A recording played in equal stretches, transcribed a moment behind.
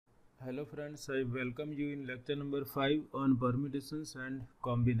Hello friends, I welcome you in lecture number 5 on permutations and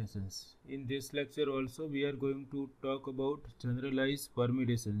combinations. In this lecture also we are going to talk about generalized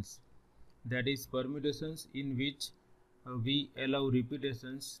permutations. That is permutations in which we allow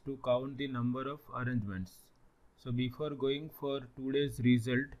repetitions to count the number of arrangements. So before going for today's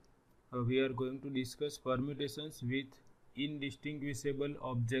result, we are going to discuss permutations with indistinguishable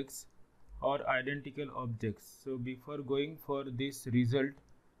objects or identical objects. So before going for this result,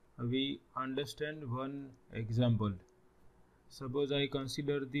 we understand one example. Suppose I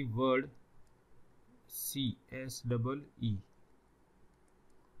consider the word C, S-E-E.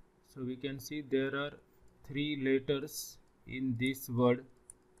 So we can see there are three letters in this word,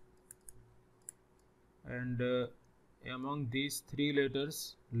 and among these three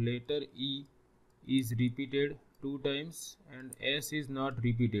letters, letter E is repeated 2 times and S is not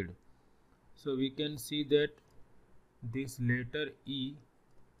repeated. So we can see that this letter E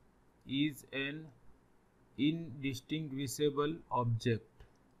is an indistinguishable object.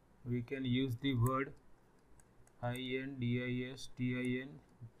 We can use the word indistinguishable,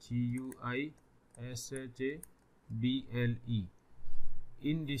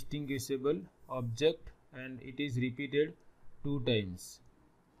 indistinguishable object, and it is repeated 2 times.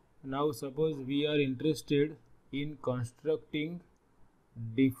 Now suppose we are interested in constructing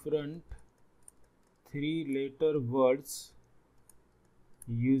different 3-letter words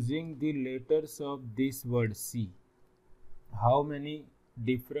using the letters of this word C. How many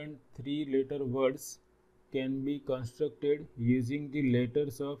different 3-letter words can be constructed using the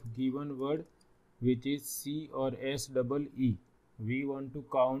letters of given word, which is C or S-E-E? We want to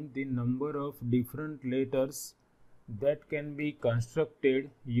count the number of different letters that can be constructed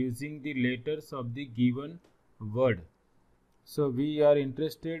using the letters of the given word. So we are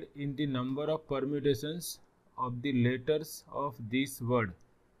interested in the number of permutations of the letters of this word,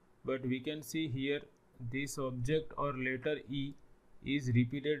 but we can see here this object or letter E is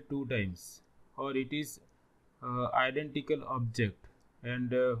repeated 2 times, or it is identical object,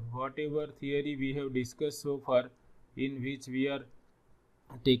 and whatever theory we have discussed so far, in which we are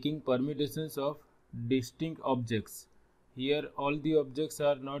taking permutations of distinct objects, here all the objects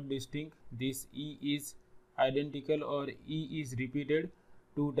are not distinct. This E is identical or E is repeated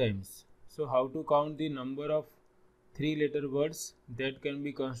 2 times. So how to count the number of 3-letter words that can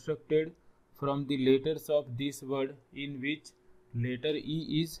be constructed from the letters of this word in which letter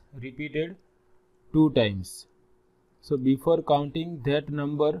E is repeated 2 times. So before counting that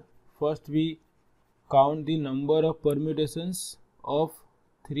number, first we count the number of permutations of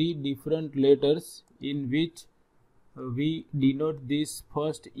 3 different letters in which we denote this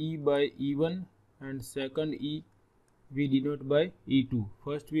first E by E1 and second E we denote by E2.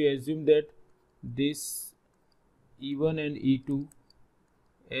 First we assume that this E1 and E2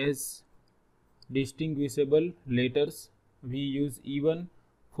 as distinguishable letters. We use E1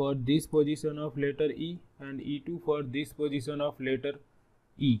 for this position of letter E and E2 for this position of letter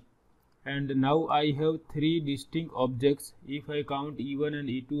E. And now I have 3 distinct objects if I count E1 and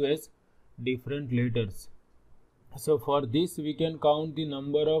E2 as different letters. So for this we can count the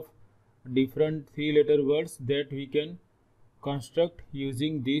number of different 3-letter words that we can construct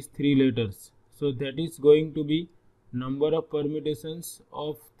using these 3 letters. So that is going to be number of permutations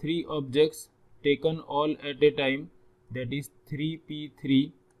of 3 objects taken all at a time, that is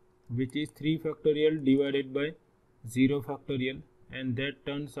 3p3, which is 3 factorial divided by 0 factorial, and that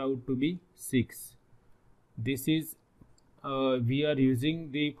turns out to be 6. This is we are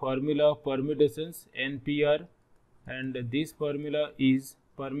using the formula of permutations NPR, and this formula is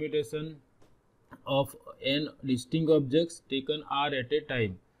permutation of n distinct objects taken R at a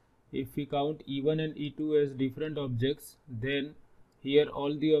time. If we count E1 and E2 as different objects, then here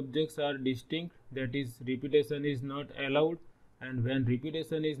all the objects are distinct, that is repetition is not allowed, and when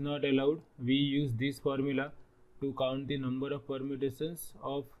repetition is not allowed, we use this formula to count the number of permutations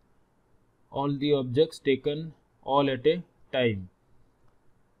of all the objects taken all at a time.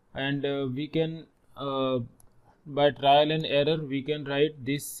 And we can by trial and error we can write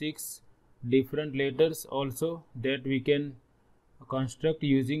these 6 different letters also that we can construct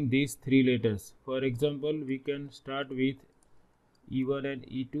using these 3 letters. For example, we can start with E1 and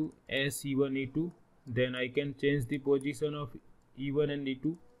E2 as E1 E2, then I can change the position of E1 and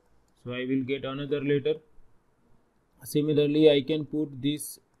E2, so I will get another letter. Similarly, I can put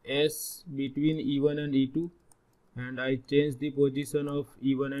this S between E1 and E2 and I change the position of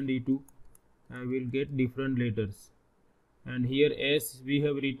E1 and E2, I will get different letters. And here S we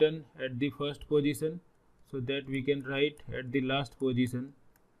have written at the first position, so that we can write at the last position,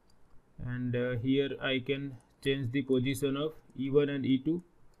 and here I can change the position of E1 and E2,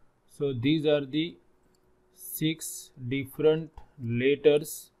 So these are the 6 different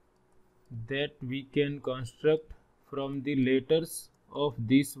letters that we can construct from the letters of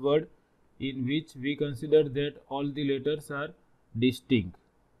this word, in which we consider that all the letters are distinct,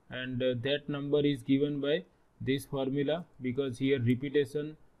 and that number is given by this formula, because here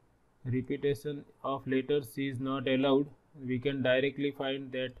repetition of letters is not allowed. We can directly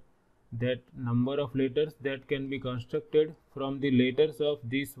find that number of letters that can be constructed from the letters of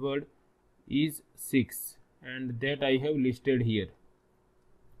this word is 6, and that I have listed here.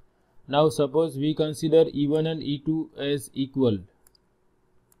 Now suppose we consider E1 and E2 as equal.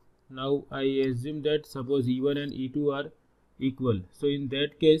 Now I assume that suppose E1 and E2 are equal. So in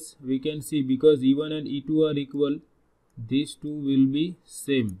that case we can see, because E1 and E2 are equal, these two will be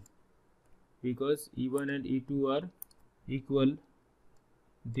same. Because E1 and E2 are equal,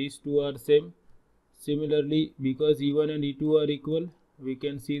 these two are same. Similarly, because E1 and E2 are equal, we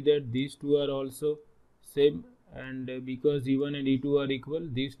can see that these two are also same, and because E1 and E2 are equal,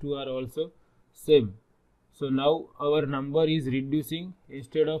 these two are also same. So now our number is reducing.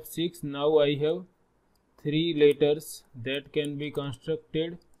 Instead of 6, now I have 3 letters that can be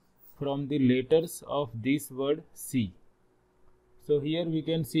constructed from the letters of this word C. So here we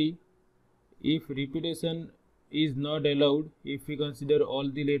can see, if repetition is not allowed, if we consider all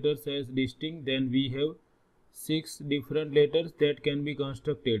the letters as distinct, then we have 6 different letters that can be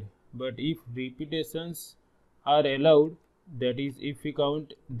constructed. But if repetitions are allowed, that is, if we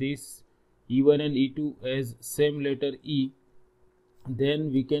count this E1 and E2 as same letter E,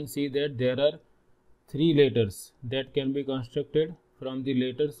 then we can see that there are 3 letters that can be constructed from the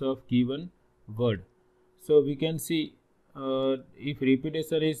letters of given word. So we can see, if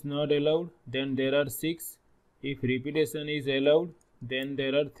repetition is not allowed, then there are 6. If repetition is allowed, then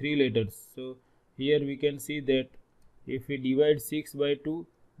there are 3 letters. So here we can see that if we divide 6 by 2,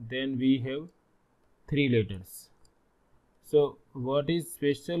 then we have 3 letters. So what is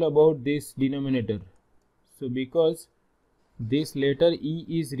special about this denominator? So because this letter E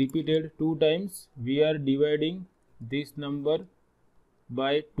is repeated 2 times, we are dividing this number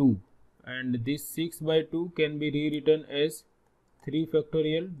by 2, and this 6 by 2 can be rewritten as 3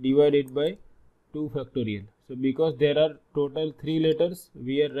 factorial divided by 2 factorial. So because there are total 3 letters,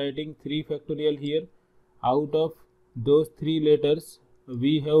 we are writing 3 factorial here. Out of those 3 letters,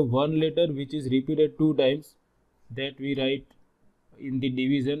 we have one letter which is repeated 2 times, that we write in the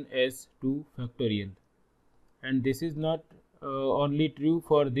division as 2 factorial. And this is not only true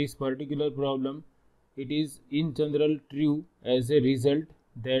for this particular problem, it is in general true as a result,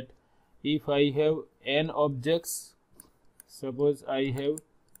 that if I have n objects, suppose I have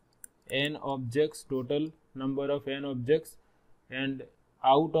n objects, total number of n objects, and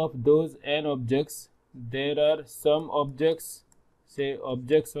out of those n objects there are some objects, say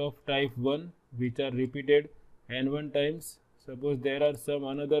objects of type 1, which are repeated n1 times. Suppose there are some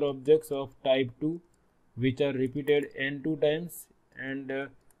another objects of type 2 which are repeated n2 times, and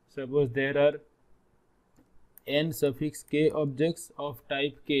suppose there are n suffix k objects of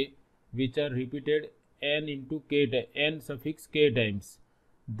type k which are repeated n into k, n suffix k times.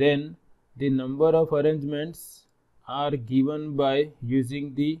 Then the number of arrangements are given by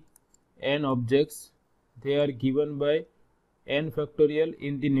using the n objects. They are given by n factorial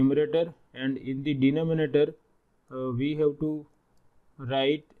in the numerator, and in the denominator we have to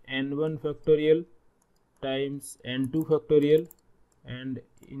write n1 factorial times n2 factorial and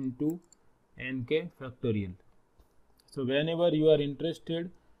into nk factorial. So whenever you are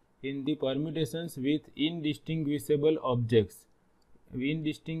interested in the permutations with indistinguishable objects,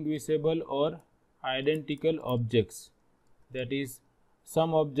 indistinguishable or identical objects, that is,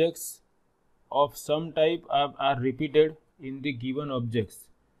 some objects of some type are repeated in the given objects,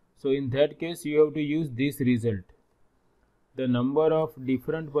 so in that case you have to use this result. The number of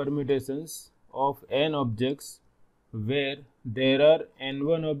different permutations of n objects where there are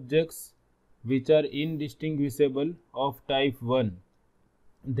n1 objects which are indistinguishable of type 1,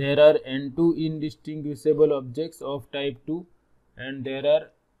 there are n2 indistinguishable objects of type 2, and there are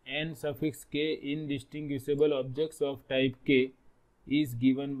n suffix k indistinguishable objects of type k, is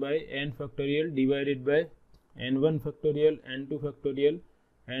given by n factorial divided by n1 factorial, n2 factorial,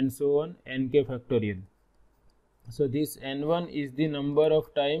 and so on nk factorial. So this n1 is the number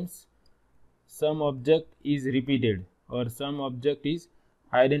of times some object is repeated or some object is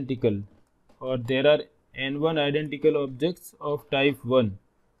identical, or there are n1 identical objects of type 1,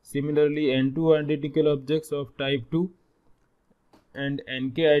 similarly n2 identical objects of type 2, and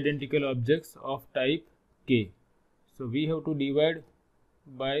nk identical objects of type k. So we have to divide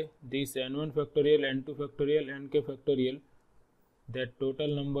by this n1 factorial, n2 factorial, nk factorial that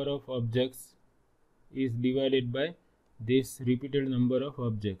total number of objects is divided by this repeated number of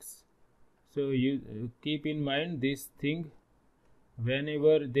objects. So you keep in mind this thing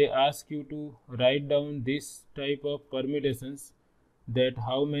whenever they ask you to write down this type of permutations, that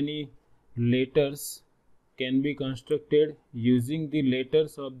how many letters can be constructed using the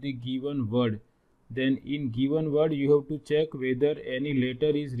letters of the given word. Then in given word you have to check whether any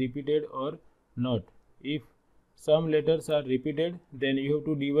letter is repeated or not. If some letters are repeated, then you have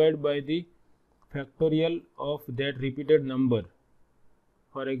to divide by the factorial of that repeated number.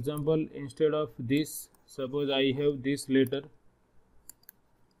 For example, instead of this, suppose I have this letter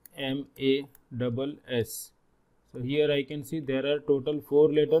MASS. So here I can see there are total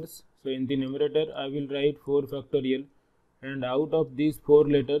 4 letters. So in the numerator I will write 4 factorial, and out of these 4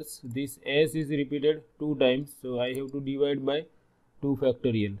 letters this S is repeated 2 times. So I have to divide by 2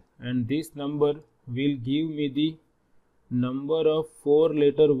 factorial, and this number will give me the number of 4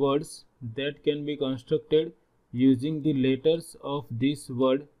 letter words that can be constructed using the letters of this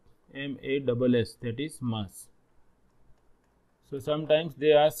word MASS, that is mass. So sometimes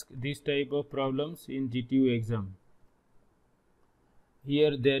they ask this type of problems in GTU exam.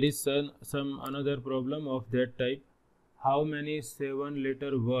 Here there is some another problem of that type. How many 7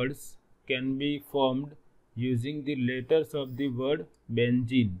 letter words can be formed using the letters of the word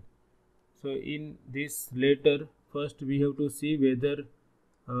benzene? So in this letter, first we have to see whether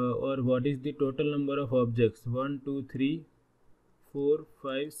or what is the total number of objects. 1, 2, 3, 4,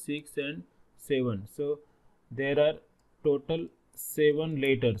 5, 6 and 7. So there are total 7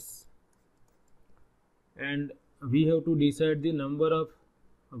 letters, and we have to decide the number of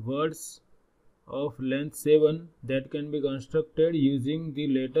words of length 7 that can be constructed using the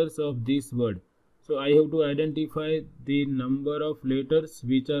letters of this word. So I have to identify the number of letters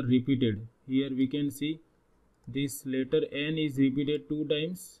which are repeated. Here we can see this letter N is repeated 2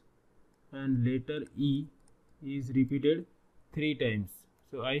 times and letter E is repeated 3 times.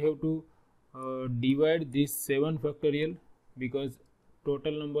 So I have to divide this 7 factorial, because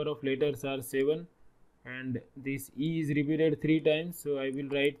total number of letters are 7 and this E is repeated 3 times. So I will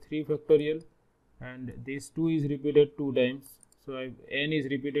write 3 factorial, and this 2 is repeated 2 times. So N is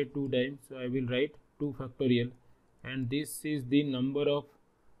repeated 2 times. So I will write 2 factorial, and this is the number of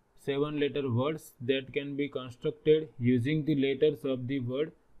 7 letter words that can be constructed using the letters of the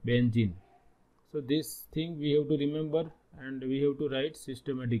word benzene. So this thing we have to remember and we have to write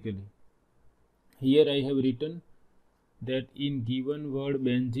systematically. Here I have written that in given word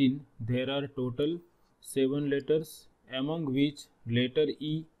benzene there are total 7 letters, among which letter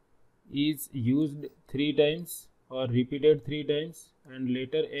E is used 3 times or repeated 3 times, and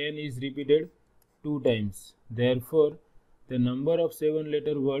letter N is repeated 2 times. Therefore, the number of 7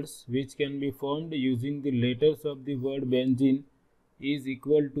 letter words which can be formed using the letters of the word benzene is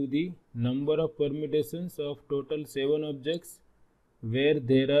equal to the number of permutations of total 7 objects, where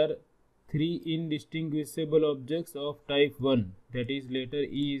there are 3 indistinguishable objects of type 1, that is letter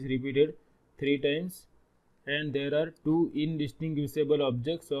E is repeated 3 times, and there are 2 indistinguishable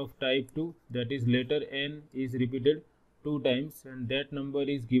objects of type 2, that is letter N is repeated 2 times, and that number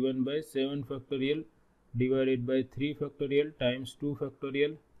is given by 7 factorial divided by 3 factorial times 2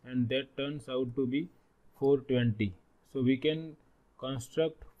 factorial, and that turns out to be 420. So we can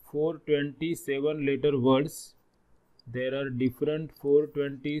construct 427 letter words. There are different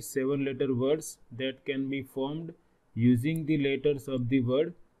 427 letter words that can be formed using the letters of the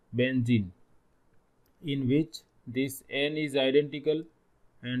word benzene, in which this N is identical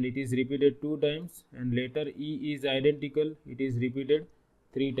and it is repeated 2 times, and letter E is identical, it is repeated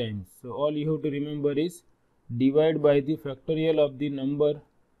 3 times. So all you have to remember is divide by the factorial of the number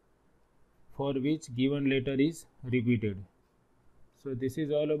for which given letter is repeated. So this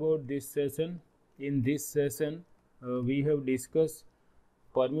is all about this session. In this session we have discussed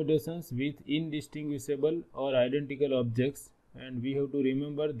permutations with indistinguishable or identical objects, and we have to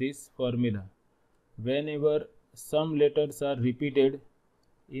remember this formula. Whenever some letters are repeated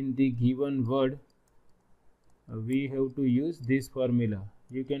in the given word, we have to use this formula.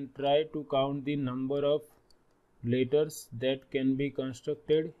 You can try to count the number of letters that can be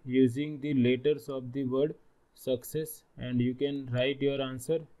constructed using the letters of the word success, and you can write your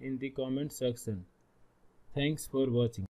answer in the comment section. Thanks for watching.